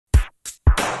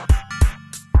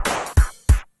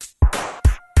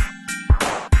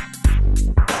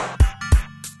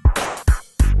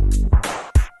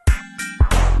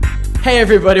Hey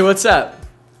everybody, what's up?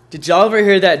 Did y'all ever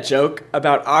hear that joke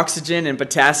about oxygen and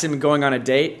potassium going on a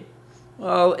date?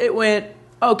 Well, it went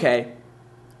okay.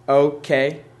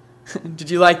 Okay.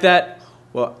 Did you like that?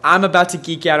 Well, I'm about to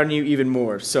geek out on you even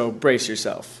more, so brace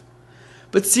yourself.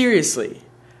 But seriously,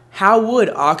 how would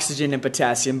oxygen and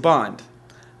potassium bond?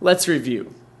 Let's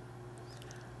review.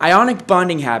 Ionic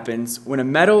bonding happens when a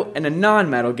metal and a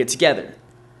non-metal get together.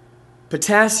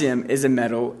 Potassium is a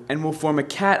metal and will form a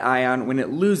cation when it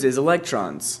loses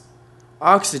electrons.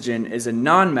 Oxygen is a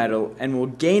nonmetal and will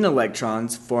gain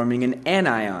electrons, forming an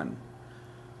anion.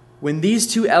 When these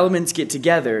two elements get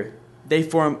together, they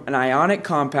form an ionic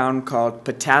compound called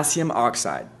potassium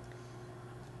oxide.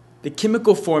 The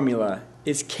chemical formula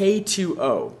is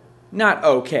K2O, not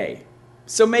OK,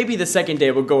 so maybe the second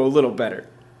day will go a little better.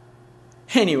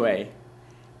 Anyway,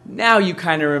 now you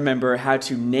kind of remember how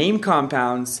to name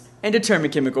compounds and determine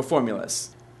chemical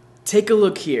formulas. Take a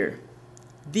look here.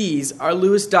 These are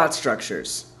Lewis dot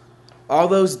structures. All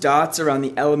those dots around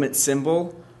the element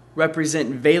symbol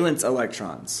represent valence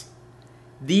electrons.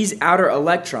 These outer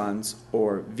electrons,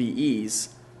 or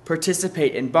VEs,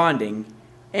 participate in bonding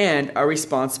and are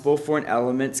responsible for an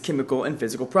element's chemical and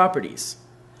physical properties.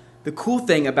 The cool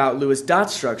thing about Lewis dot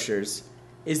structures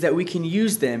is that we can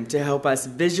use them to help us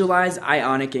visualize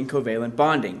ionic and covalent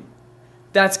bonding.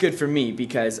 That's good for me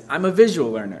because I'm a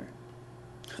visual learner.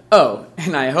 Oh,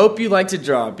 and I hope you like to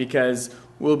draw because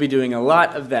we'll be doing a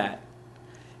lot of that.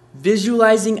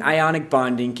 Visualizing ionic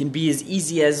bonding can be as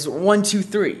easy as 1, 2,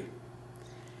 3.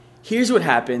 Here's what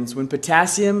happens when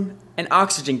potassium and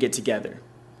oxygen get together.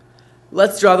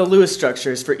 Let's draw the Lewis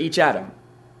structures for each atom.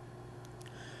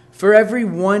 For every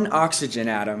one oxygen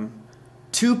atom,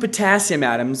 2 potassium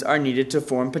atoms are needed to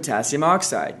form potassium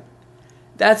oxide.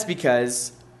 That's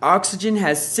because oxygen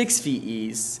has 6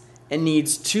 VEs and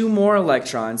needs 2 more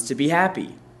electrons to be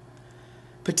happy.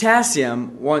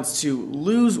 Potassium wants to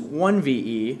lose 1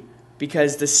 VE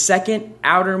because the second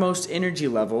outermost energy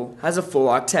level has a full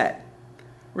octet.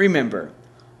 Remember,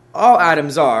 all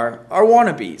atoms are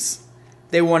wannabes.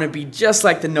 They want to be just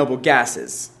like the noble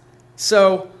gases.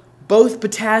 So, both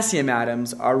potassium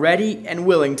atoms are ready and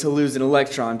willing to lose an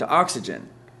electron to oxygen.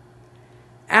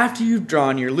 After you've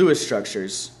drawn your Lewis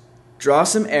structures, draw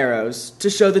some arrows to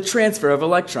show the transfer of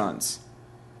electrons.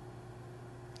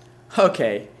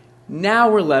 Okay, now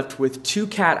we're left with 2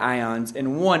 cations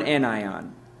and 1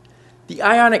 anion. The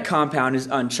ionic compound is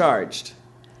uncharged.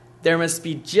 There must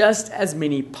be just as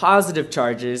many positive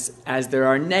charges as there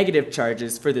are negative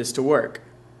charges for this to work.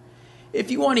 If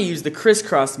you want to use the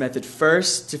crisscross method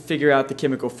first to figure out the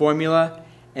chemical formula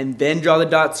and then draw the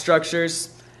dot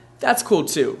structures, that's cool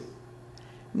too.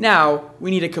 Now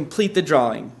we need to complete the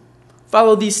drawing.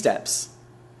 Follow these steps.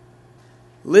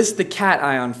 List the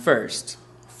cation first,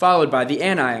 followed by the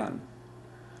anion.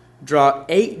 Draw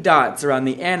 8 dots around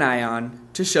the anion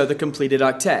to show the completed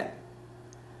octet.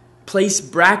 Place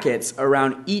brackets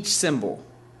around each symbol.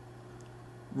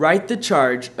 Write the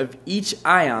charge of each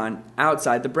ion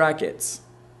outside the brackets.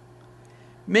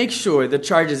 Make sure the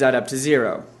charges add up to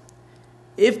 0.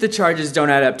 If the charges don't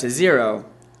add up to 0,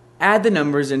 add the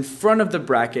numbers in front of the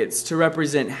brackets to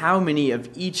represent how many of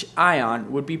each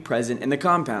ion would be present in the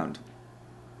compound.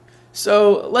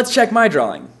 So let's check my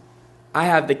drawing. I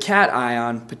have the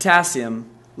cation, potassium,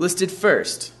 listed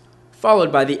first,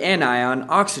 followed by the anion,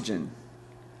 oxygen.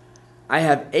 I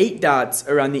have 8 dots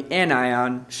around the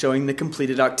anion showing the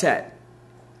completed octet.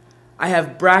 I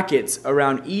have brackets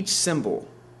around each symbol.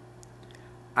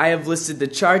 I have listed the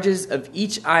charges of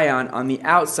each ion on the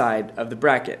outside of the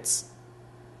brackets.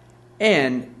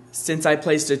 And since I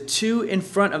placed a 2 in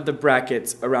front of the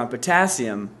brackets around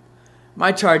potassium,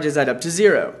 my charges add up to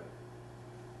 0.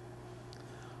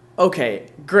 Okay,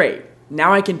 great.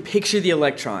 Now I can picture the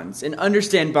electrons and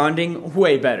understand bonding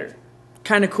way better.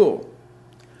 Kinda cool.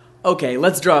 Okay,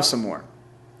 let's draw some more.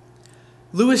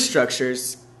 Lewis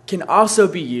structures can also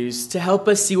be used to help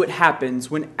us see what happens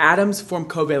when atoms form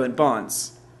covalent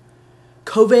bonds.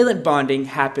 Covalent bonding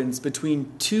happens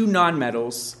between 2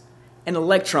 nonmetals and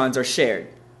electrons are shared.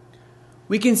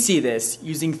 We can see this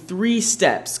using 3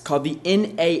 steps called the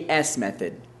NAS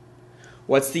method.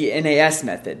 What's the NAS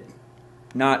method?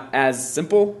 Not as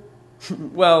simple?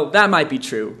 Well, that might be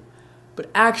true, but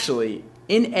actually,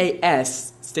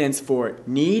 NAS stands for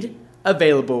need,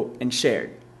 available, and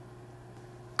shared.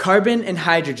 Carbon and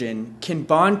hydrogen can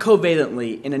bond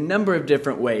covalently in a number of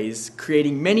different ways,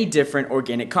 creating many different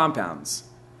organic compounds.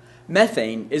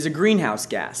 Methane is a greenhouse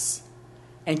gas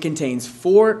and contains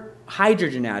 4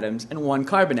 hydrogen atoms and 1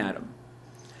 carbon atom.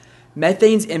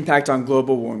 Methane's impact on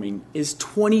global warming is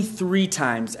 23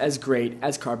 times as great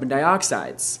as carbon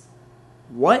dioxide's.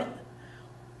 What?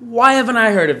 Why haven't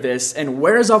I heard of this, and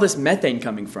where is all this methane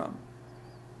coming from?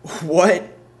 What?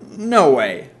 No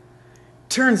way.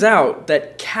 Turns out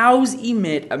that cows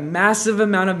emit a massive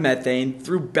amount of methane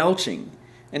through belching,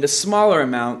 and a smaller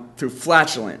amount through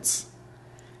flatulence.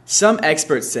 Some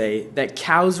experts say that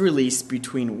cows release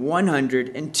between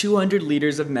 100 and 200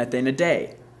 liters of methane a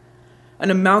day, an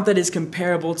amount that is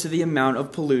comparable to the amount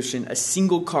of pollution a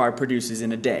single car produces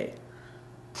in a day.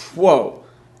 Whoa,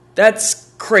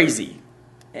 that's crazy.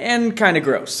 And kind of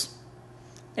gross.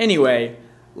 Anyway,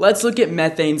 let's look at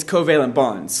methane's covalent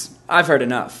bonds. I've heard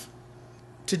enough.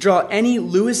 To draw any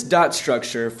Lewis dot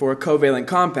structure for a covalent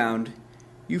compound,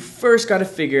 you first got to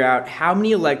figure out how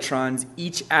many electrons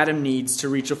each atom needs to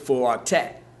reach a full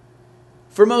octet.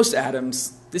 For most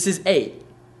atoms, this is 8,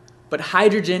 but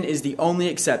hydrogen is the only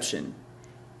exception.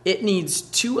 It needs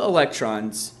 2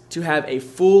 electrons to have a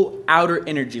full outer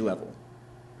energy level.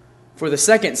 For the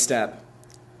second step,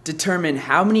 determine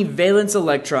how many valence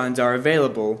electrons are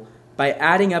available by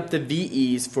adding up the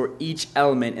VEs for each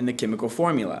element in the chemical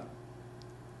formula.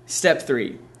 Step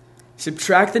 3.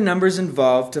 Subtract the numbers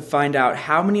involved to find out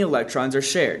how many electrons are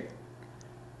shared.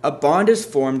 A bond is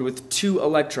formed with 2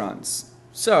 electrons,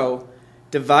 so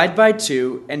divide by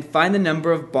 2 and find the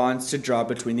number of bonds to draw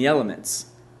between the elements.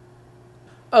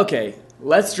 Okay,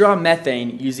 let's draw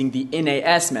methane using the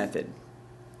NAS method.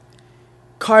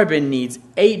 Carbon needs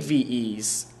 8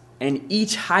 VEs, and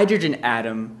each hydrogen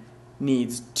atom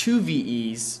needs 2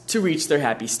 VEs to reach their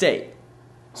happy state.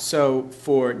 So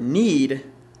for need,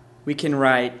 we can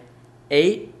write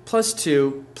 8 plus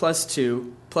 2 plus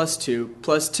 2 plus 2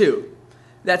 plus 2.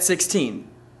 That's 16.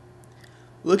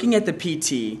 Looking at the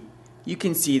PT, you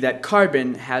can see that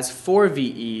carbon has 4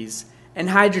 VEs and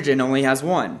hydrogen only has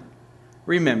 1.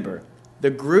 Remember,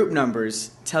 the group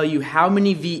numbers tell you how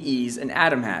many VEs an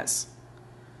atom has.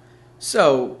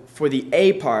 So, for the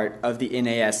A part of the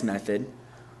NAS method,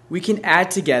 we can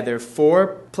add together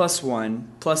 4 plus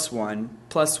 1 plus 1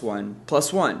 plus 1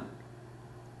 plus 1.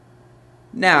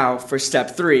 Now, for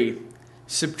step 3,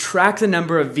 subtract the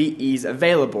number of VEs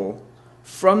available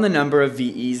from the number of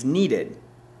VEs needed.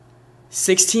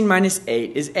 16 minus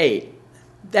 8 is 8.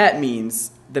 That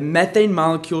means the methane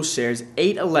molecule shares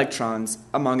 8 electrons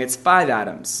among its 5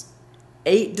 atoms.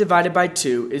 8 divided by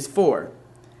 2 is 4.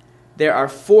 There are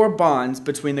 4 bonds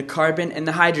between the carbon and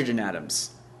the hydrogen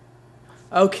atoms.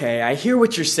 Okay, I hear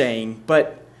what you're saying,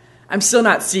 but I'm still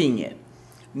not seeing it.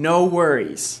 No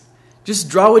worries. Just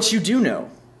draw what you do know.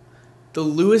 The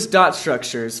Lewis dot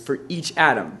structures for each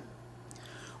atom.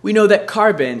 We know that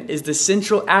carbon is the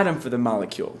central atom for the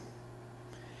molecule.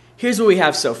 Here's what we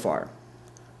have so far.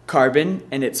 Carbon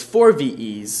and its 4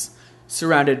 VEs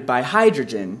surrounded by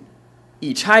hydrogen,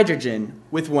 each hydrogen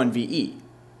with 1 VE.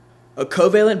 A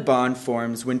covalent bond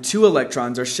forms when 2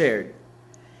 electrons are shared.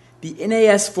 The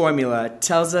NAS formula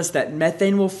tells us that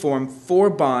methane will form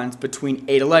 4 bonds between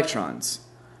 8 electrons.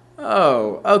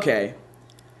 Oh, okay.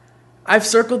 I've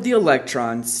circled the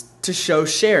electrons to show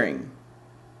sharing.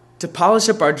 To polish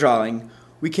up our drawing,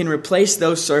 we can replace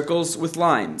those circles with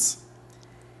lines.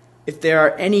 If there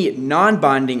are any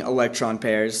non-bonding electron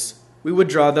pairs, we would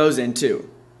draw those in too.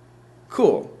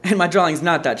 Cool, and my drawing's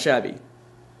not that shabby.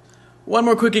 One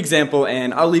more quick example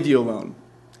and I'll leave you alone.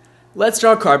 Let's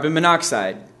draw carbon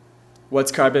monoxide.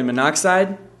 What's carbon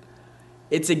monoxide?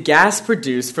 It's a gas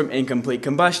produced from incomplete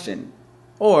combustion,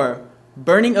 or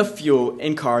burning of fuel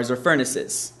in cars or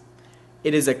furnaces.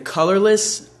 It is a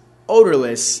colorless,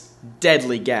 odorless,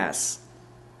 deadly gas.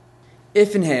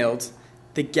 If inhaled,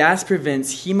 the gas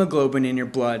prevents hemoglobin in your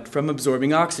blood from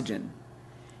absorbing oxygen.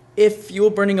 If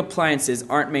fuel-burning appliances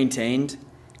aren't maintained,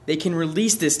 they can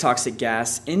release this toxic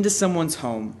gas into someone's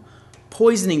home,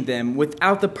 poisoning them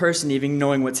without the person even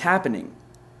knowing what's happening.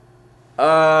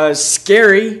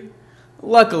 Scary.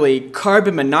 Luckily,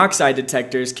 carbon monoxide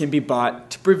detectors can be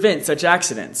bought to prevent such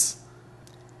accidents.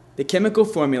 The chemical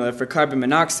formula for carbon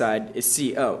monoxide is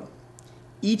CO.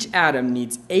 Each atom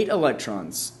needs 8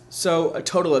 electrons, so a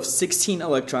total of 16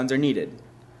 electrons are needed.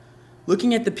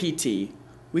 Looking at the PT,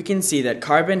 we can see that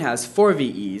carbon has 4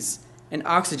 VEs and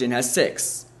oxygen has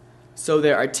 6, so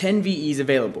there are 10 VEs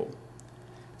available.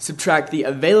 Subtract the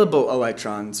available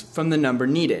electrons from the number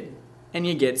needed, and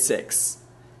you get 6.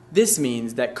 This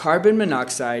means that carbon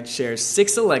monoxide shares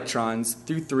 6 electrons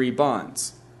through 3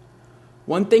 bonds.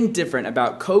 One thing different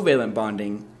about covalent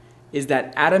bonding is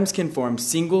that atoms can form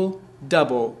single,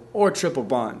 double, or triple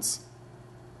bonds.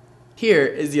 Here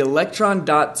is the electron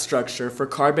dot structure for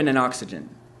carbon and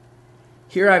oxygen.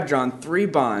 Here I've drawn 3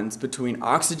 bonds between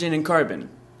oxygen and carbon.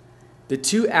 The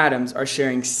 2 atoms are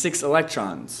sharing 6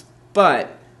 electrons,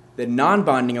 but the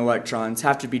non-bonding electrons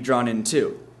have to be drawn in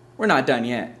too. We're not done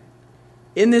yet.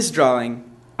 In this drawing,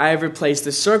 I have replaced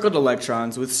the circled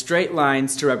electrons with straight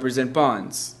lines to represent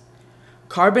bonds.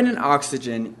 Carbon and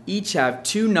oxygen each have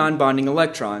 2 non-bonding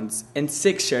electrons and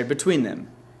 6 shared between them.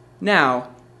 Now,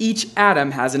 each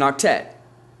atom has an octet.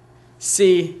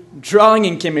 See, drawing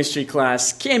in chemistry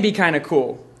class can be kind of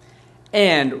cool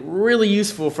and really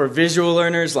useful for visual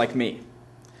learners like me.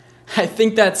 I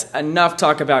think that's enough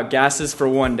talk about gases for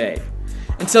one day.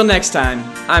 Until next time,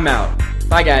 I'm out.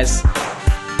 Bye guys.